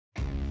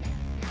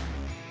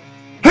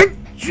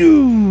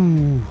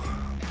Phew!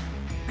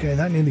 Okay,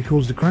 that nearly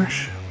caused a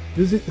crash.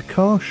 Visit the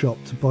car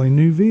shop to buy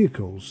new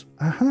vehicles.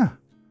 Aha!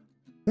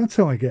 That's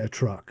how I get a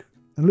truck.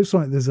 It looks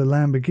like there's a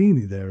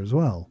Lamborghini there as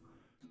well.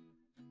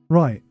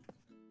 Right.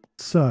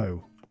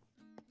 So.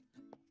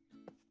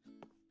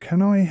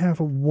 Can I have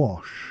a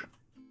wash?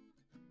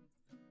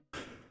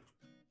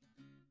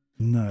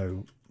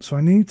 No. So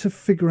I need to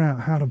figure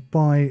out how to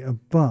buy a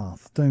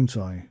bath, don't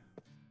I?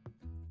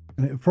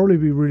 And it would probably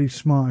be really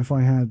smart if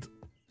I had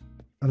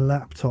a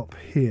laptop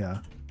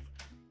here.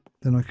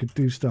 Then I could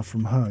do stuff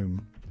from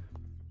home.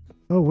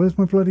 Oh, where's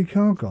my bloody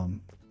car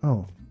gone?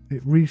 Oh,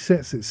 it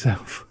resets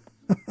itself.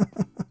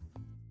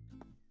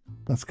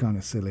 That's kind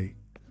of silly.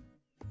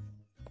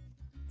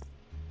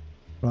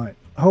 Right,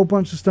 a whole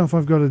bunch of stuff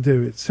I've got to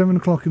do. It's 7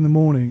 o'clock in the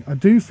morning. I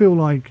do feel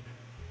like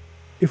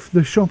if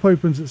the shop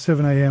opens at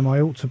 7 AM, I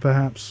ought to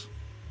perhaps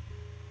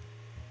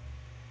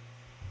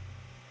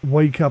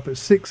wake up at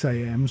 6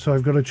 AM so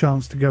I've got a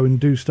chance to go and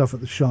do stuff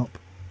at the shop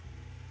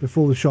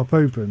before the shop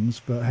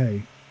opens, but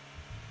hey.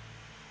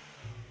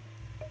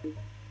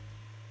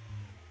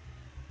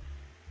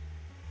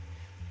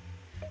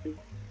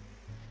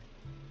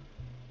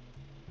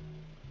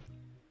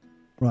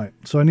 Right,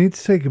 so I need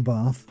to take a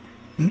bath.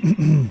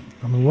 I'm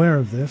aware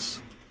of this.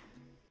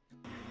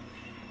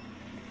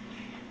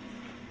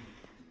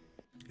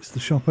 Is the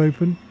shop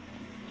open?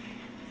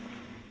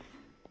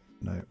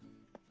 No.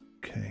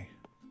 Okay.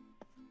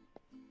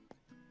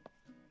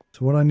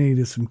 So what I need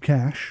is some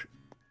cash.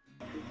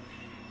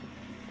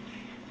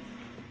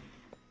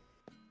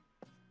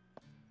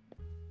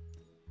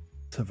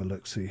 Let's have a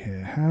look, see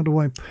here. How do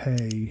I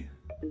pay?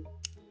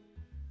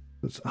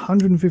 It's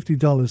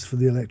 $150 for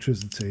the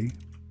electricity.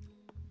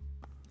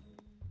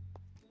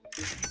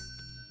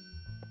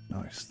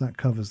 Nice, that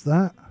covers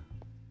that.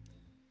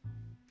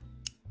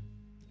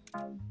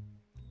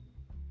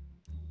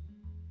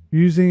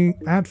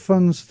 Add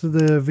funds to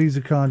the Visa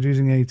card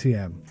using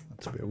ATM.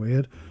 That's a bit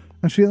weird.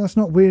 Actually, that's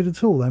not weird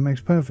at all. That makes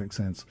perfect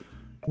sense.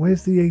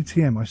 Where's the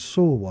ATM? I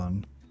saw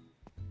one.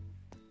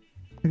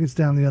 I think it's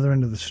down the other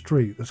end of the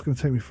street. That's going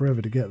to take me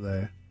forever to get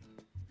there.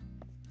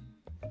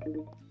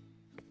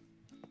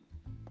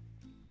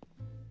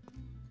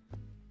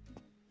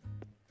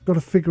 Got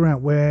to figure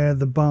out where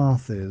the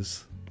bath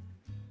is.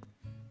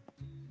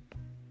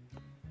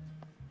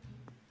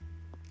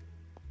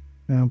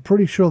 Now, I'm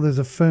pretty sure there's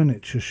a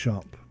furniture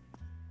shop.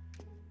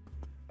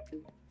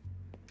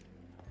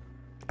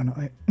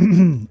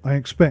 And I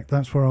expect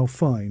that's where I'll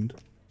find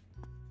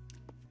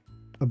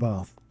a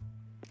bath.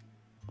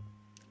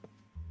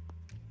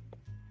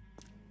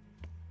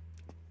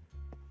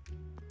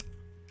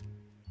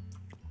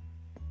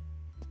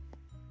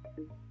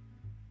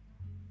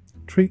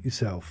 Treat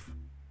yourself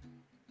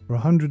for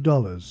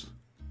 $100.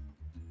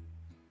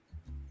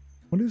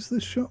 What is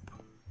this shop?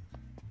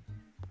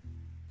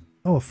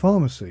 Oh, a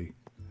pharmacy.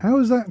 How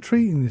is that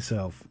treating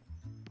yourself?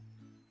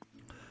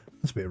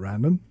 That's a bit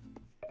random.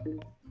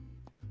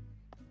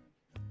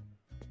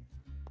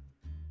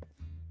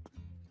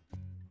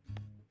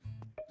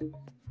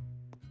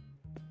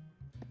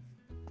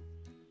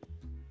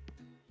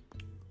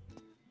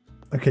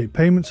 Okay,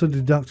 payments are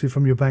deducted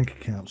from your bank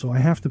account, so I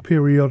have to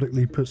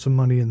periodically put some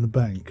money in the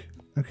bank.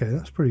 Okay,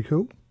 that's pretty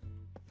cool.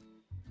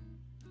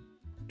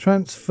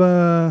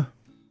 Transfer.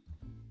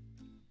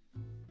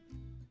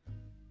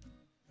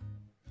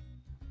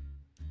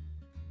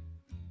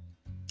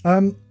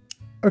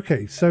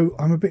 Okay, so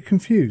I'm a bit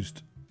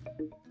confused.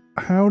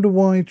 How do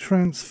I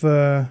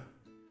transfer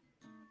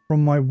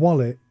from my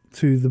wallet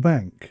to the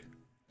bank?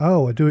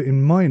 Oh, I do it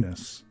in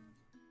minus.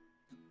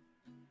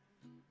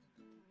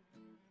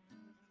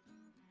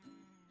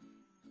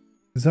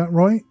 Is that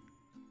right?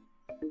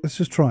 Let's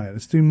just try it.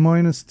 Let's do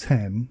minus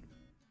 10.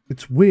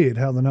 It's weird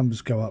how the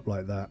numbers go up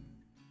like that.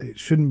 It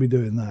shouldn't be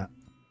doing that.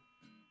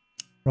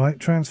 Right,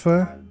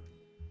 transfer.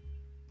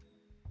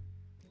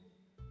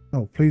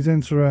 Oh, please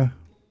enter a...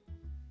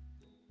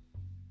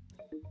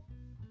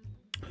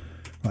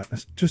 Right,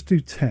 let's just do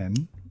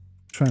 10.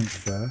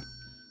 Transfer.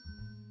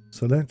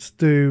 So let's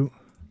do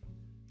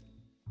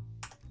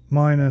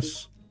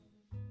minus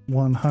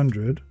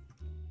 100.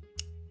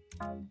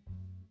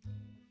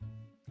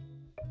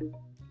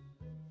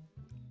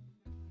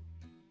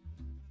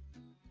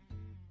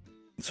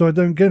 So I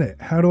don't get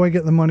it. How do I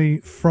get the money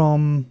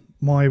from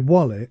my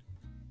wallet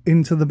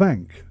into the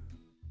bank?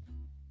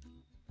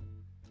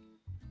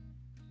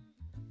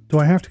 Do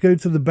I have to go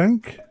to the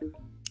bank?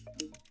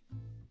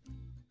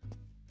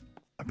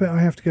 I bet I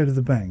have to go to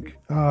the bank.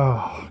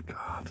 Oh,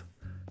 God.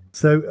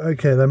 So,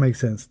 okay, that makes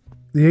sense.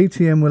 The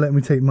ATM will let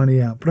me take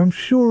money out, but I'm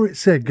sure it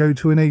said go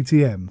to an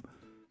ATM.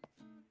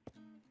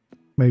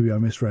 Maybe I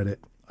misread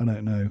it. I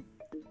don't know.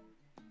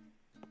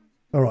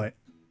 All right.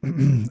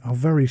 I'll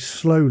very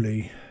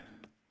slowly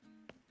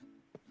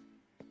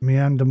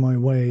meander my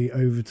way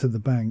over to the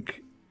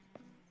bank.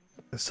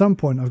 At some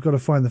point, I've got to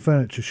find the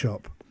furniture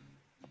shop.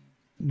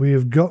 We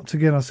have got to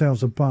get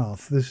ourselves a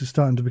bath. This is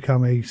starting to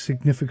become a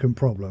significant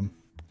problem.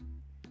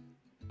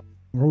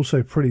 We're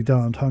also pretty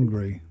darned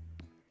hungry.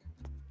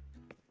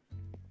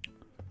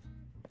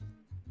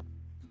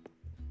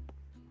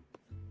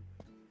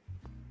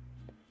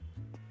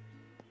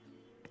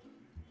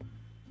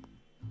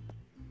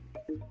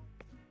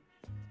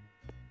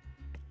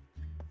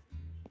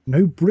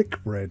 No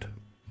brick bread.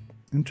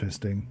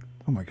 Interesting.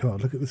 Oh my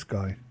god, look at this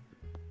guy.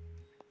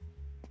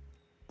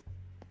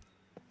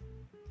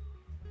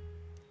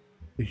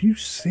 Are you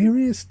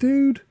serious,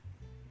 dude?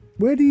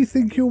 Where do you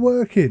think you're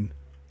working?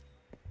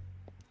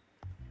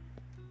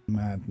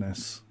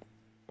 Madness.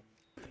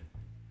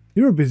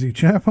 You're a busy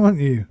chap, aren't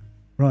you?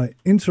 Right,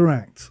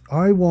 interact.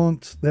 I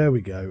want... There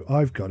we go.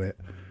 I've got it.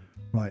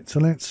 Right, so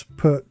let's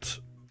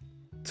put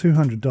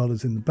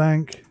 $200 in the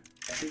bank.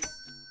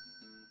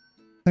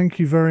 Thank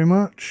you very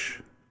much.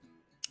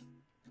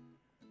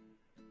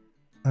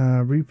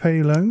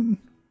 Repay loan.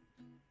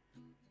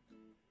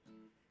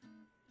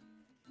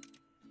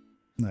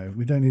 No,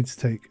 we don't need to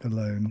take a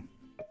loan.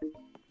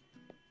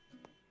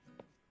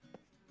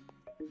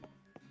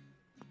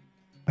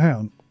 Hang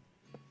on.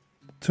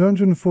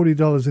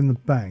 $240 in the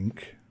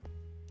bank.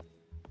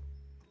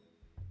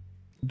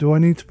 Do I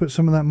need to put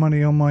some of that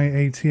money on my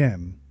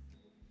ATM?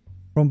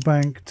 From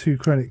bank to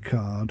credit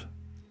card.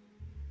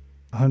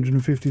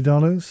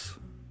 $150.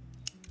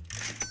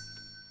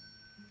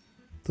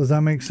 Does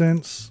that make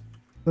sense?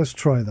 Let's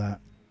try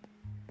that.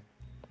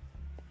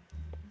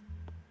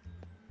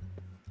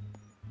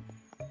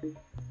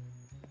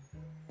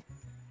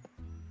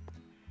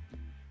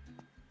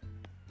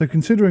 So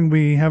considering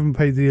we haven't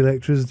paid the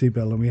electricity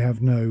bill and we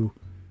have no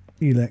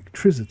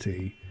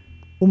electricity,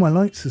 all my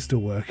lights are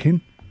still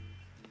working,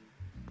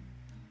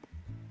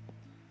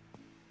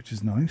 which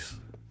is nice.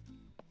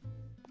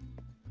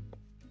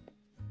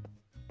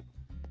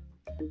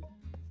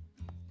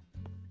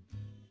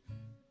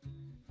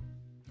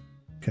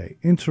 Okay,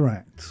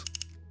 interact.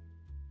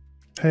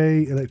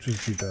 Pay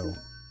electricity bill.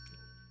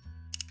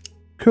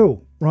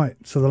 Cool. Right,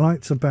 so the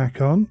lights are back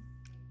on.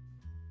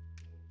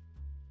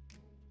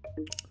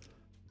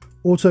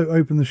 Auto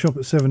open the shop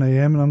at 7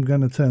 AM and I'm going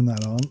to turn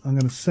that on. I'm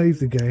going to save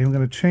the game. I'm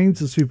going to change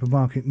the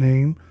supermarket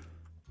name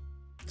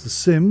to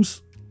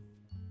Sims.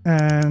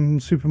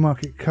 And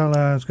supermarket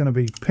colour is going to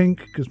be pink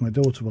because my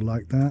daughter will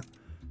like that.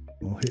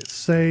 We'll hit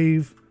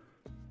save.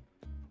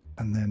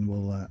 And then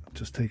we'll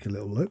just take a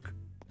little look.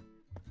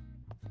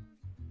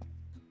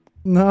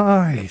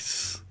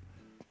 Nice.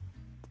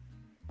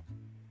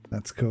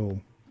 That's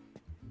cool.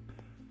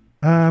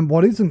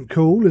 What isn't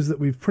cool is that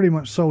we've pretty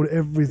much sold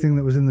everything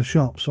that was in the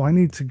shop. So I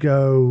need to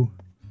go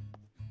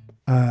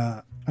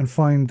and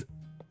find...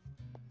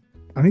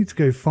 I need to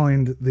go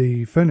find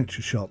the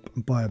furniture shop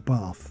and buy a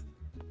bath.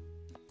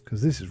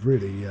 Because this is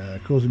really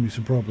causing me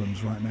some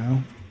problems right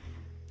now.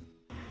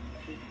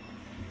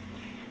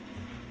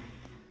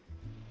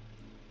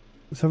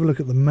 Let's have a look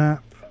at the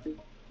map.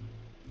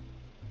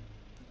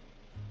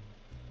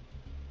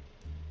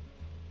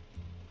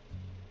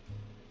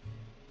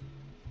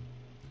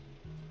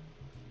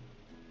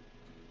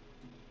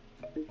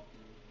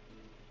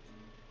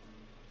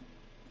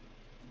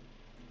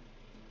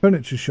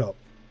 Furniture shop.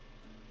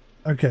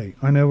 Okay,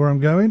 I know where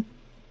I'm going.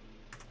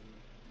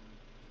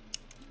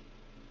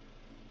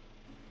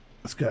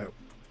 Let's go.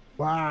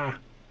 Wow.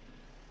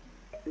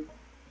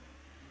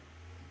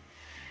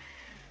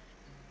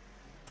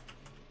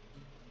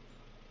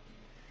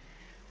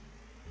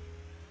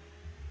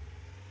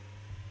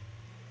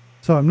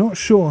 So I'm not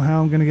sure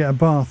how I'm going to get a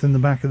bath in the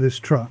back of this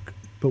truck,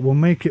 but we'll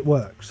make it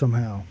work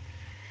somehow.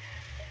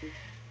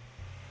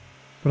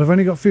 But I've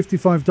only got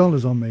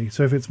 $55 on me,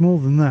 so if it's more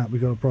than that,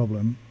 we've got a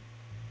problem.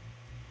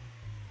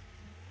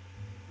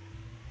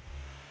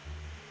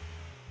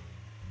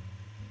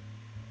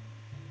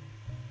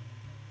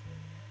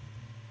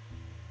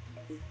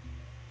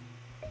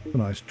 A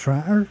nice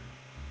tratter.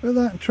 Look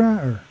at that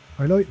tratter.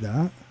 I like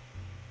that.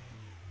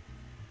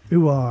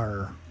 Who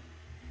are?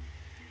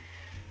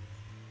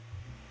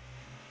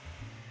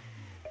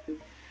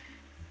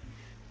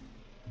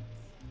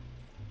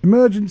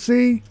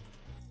 Emergency!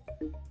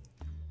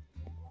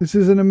 This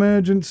is an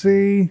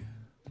emergency.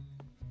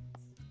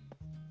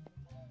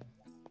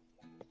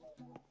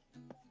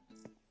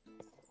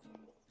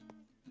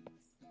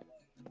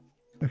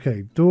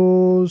 Okay,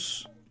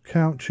 doors,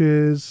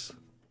 couches,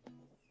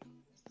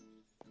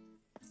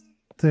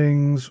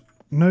 things,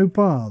 no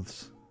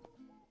baths.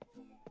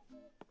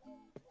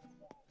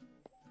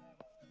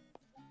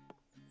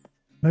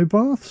 No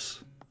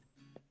baths?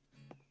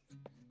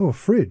 Oh, a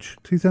fridge.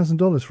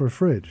 $2,000 for a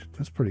fridge.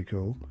 That's pretty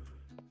cool.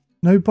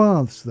 No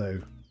baths,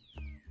 though.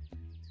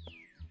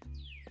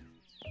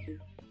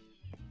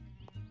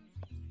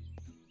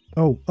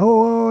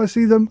 Oh, I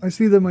see them. I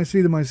see them. I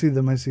see them. I see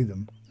them. I see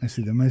them. I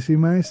see them. I see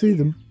them. I see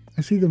them.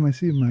 I see them. I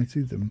see them. I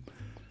see them.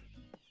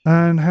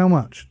 And how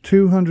much?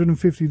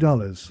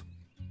 $250.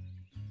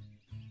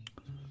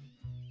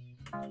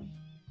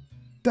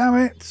 Damn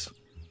it!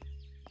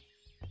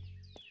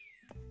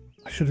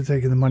 I should have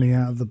taken the money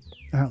out of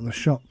the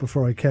shop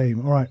before I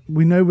came. All right,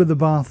 we know where the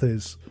bath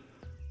is.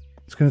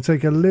 It's going to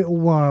take a little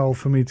while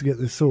for me to get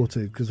this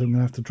sorted because I'm going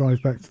to have to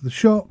drive back to the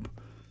shop,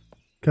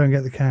 go and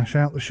get the cash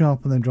out the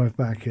shop, and then drive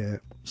back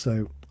here.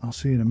 So I'll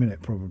see you in a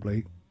minute,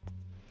 probably,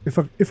 if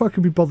I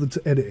can be bothered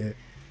to edit it.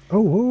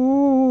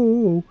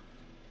 Oh.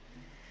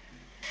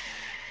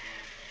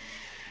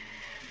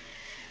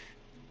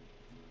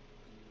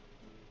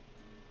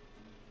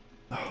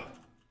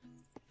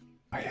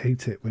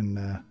 hate it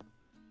when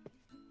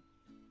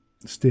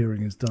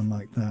steering is done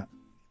like that.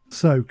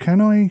 So,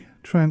 can I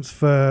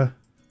transfer...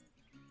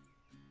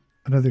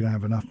 I don't think I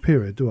have enough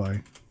period, do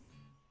I?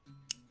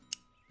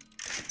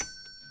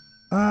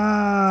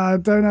 Ah, I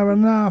don't have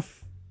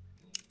enough.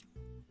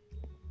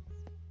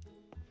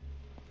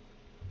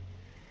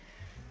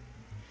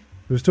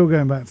 We're still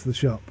going back to the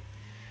shop.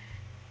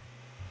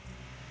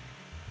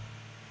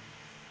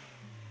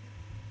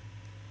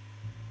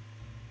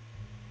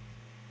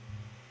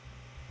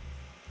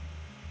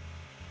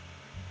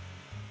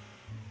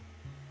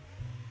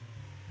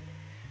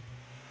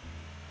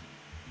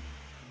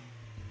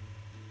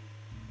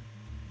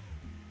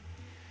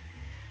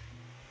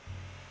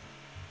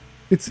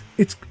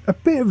 It's a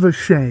bit of a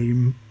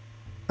shame,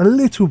 a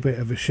little bit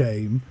of a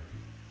shame,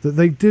 that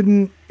they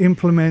didn't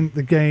implement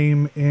the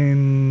game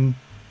in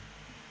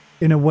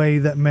a way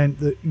that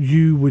meant that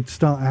you would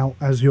start out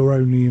as your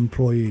only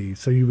employee.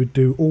 So you would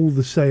do all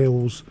the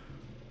sales,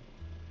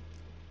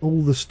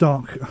 all the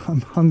stock.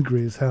 I'm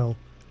hungry as hell.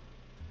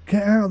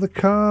 Get out of the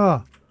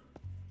car.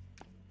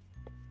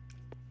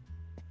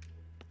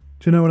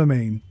 Do you know what I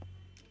mean?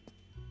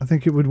 I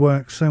think it would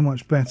work so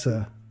much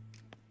better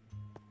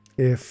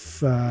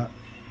if...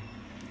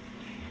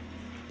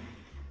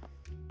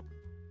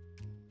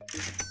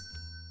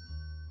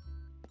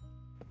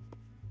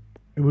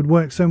 it would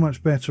work so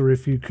much better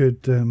if you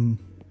could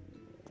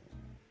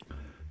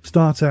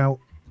start out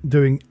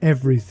doing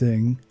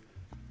everything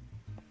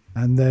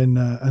and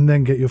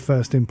then get your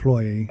first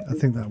employee. I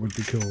think that would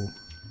be cool.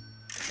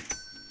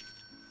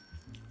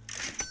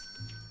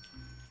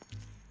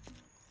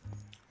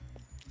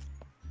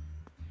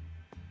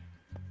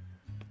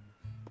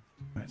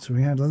 Right, so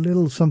we had a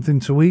little something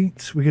to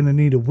eat. We're going to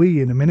need a wee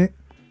in a minute,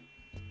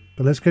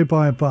 but let's go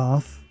buy a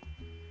bath.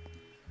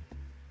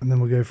 And then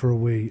we'll go for a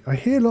wee. I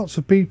hear lots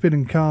of beeping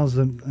and cars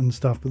and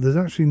stuff, but there's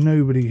actually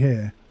nobody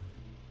here.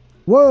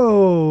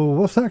 Whoa!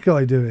 What's that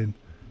guy doing?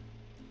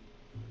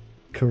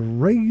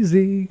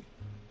 Crazy.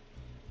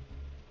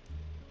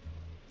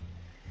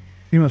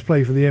 He must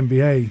play for the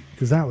NBA,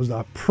 because that was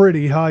a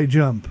pretty high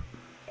jump.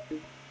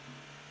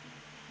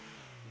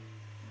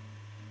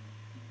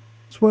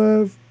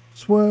 Swerve.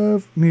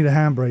 Swerve. Need a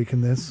handbrake in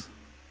this.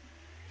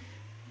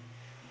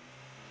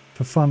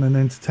 For fun and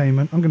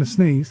entertainment. I'm going to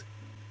sneeze.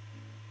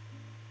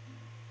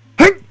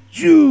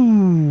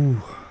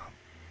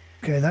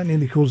 Okay, that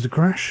nearly caused a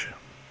crash.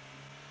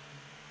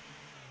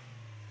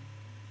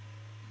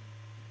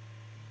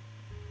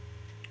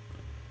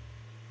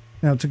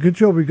 Now, it's a good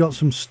job we got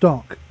some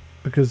stock,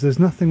 because there's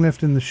nothing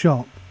left in the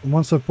shop. And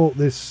once I've bought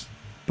this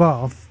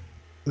bath,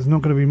 there's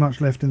not going to be much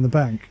left in the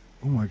bank.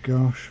 Oh my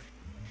gosh.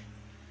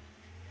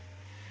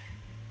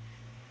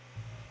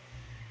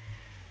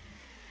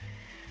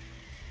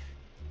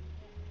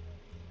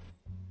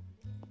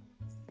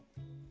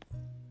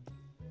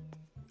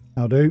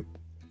 I'll do.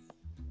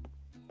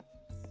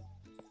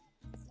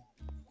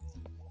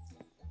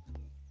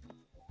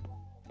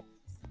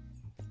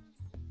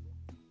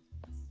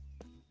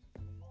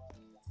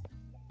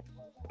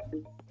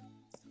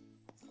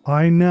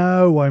 I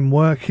know, I'm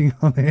working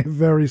on it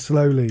very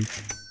slowly.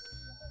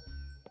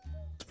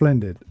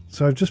 Splendid.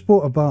 So I've just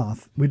bought a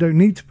bath. We don't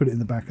need to put it in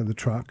the back of the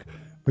truck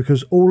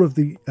because all of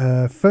the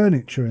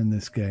furniture in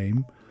this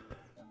game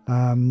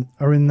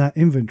are in that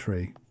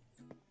inventory.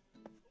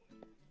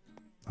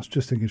 I was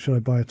just thinking, should I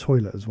buy a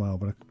toilet as well?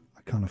 But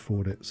I can't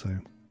afford it, so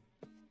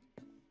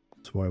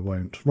that's why I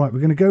won't. Right, we're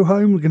going to go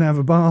home, we're going to have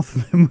a bath,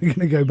 and then we're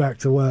going to go back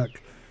to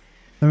work.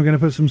 Then we're going to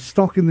put some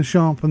stock in the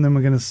shop, and then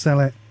we're going to sell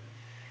it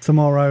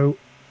tomorrow,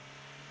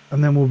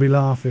 and then we'll be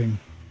laughing.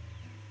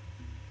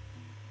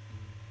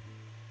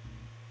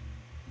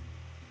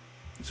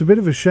 It's a bit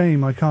of a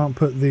shame I can't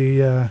put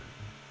the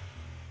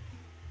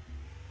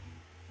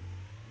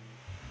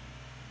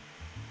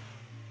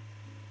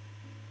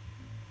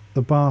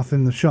bath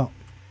in the shop,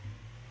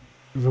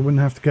 because I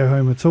wouldn't have to go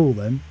home at all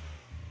then.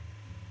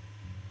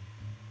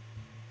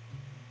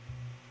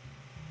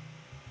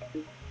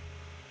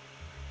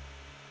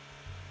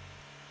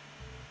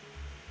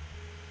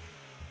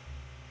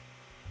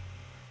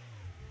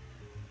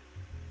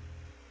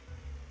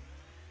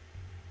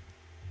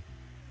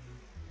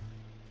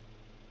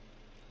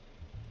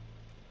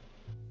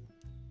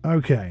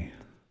 Okay.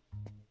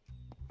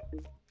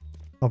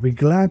 I'll be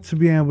glad to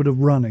be able to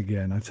run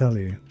again, I tell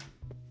you.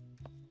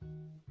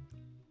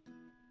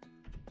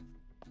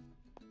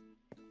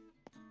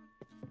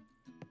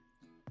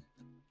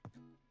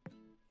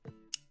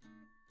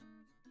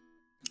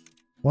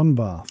 One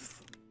bath.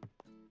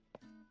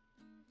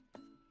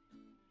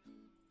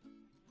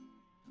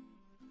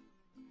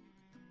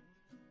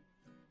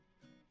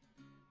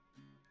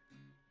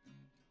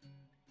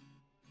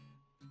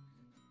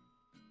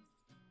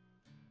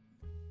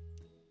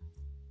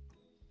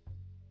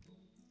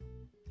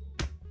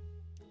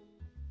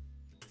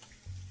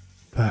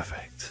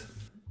 Perfect.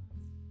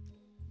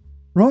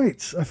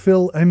 Right, I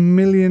feel a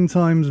million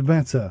times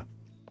better.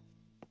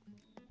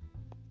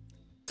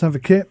 Let's have a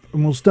kip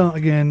and we'll start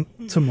again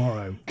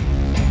tomorrow.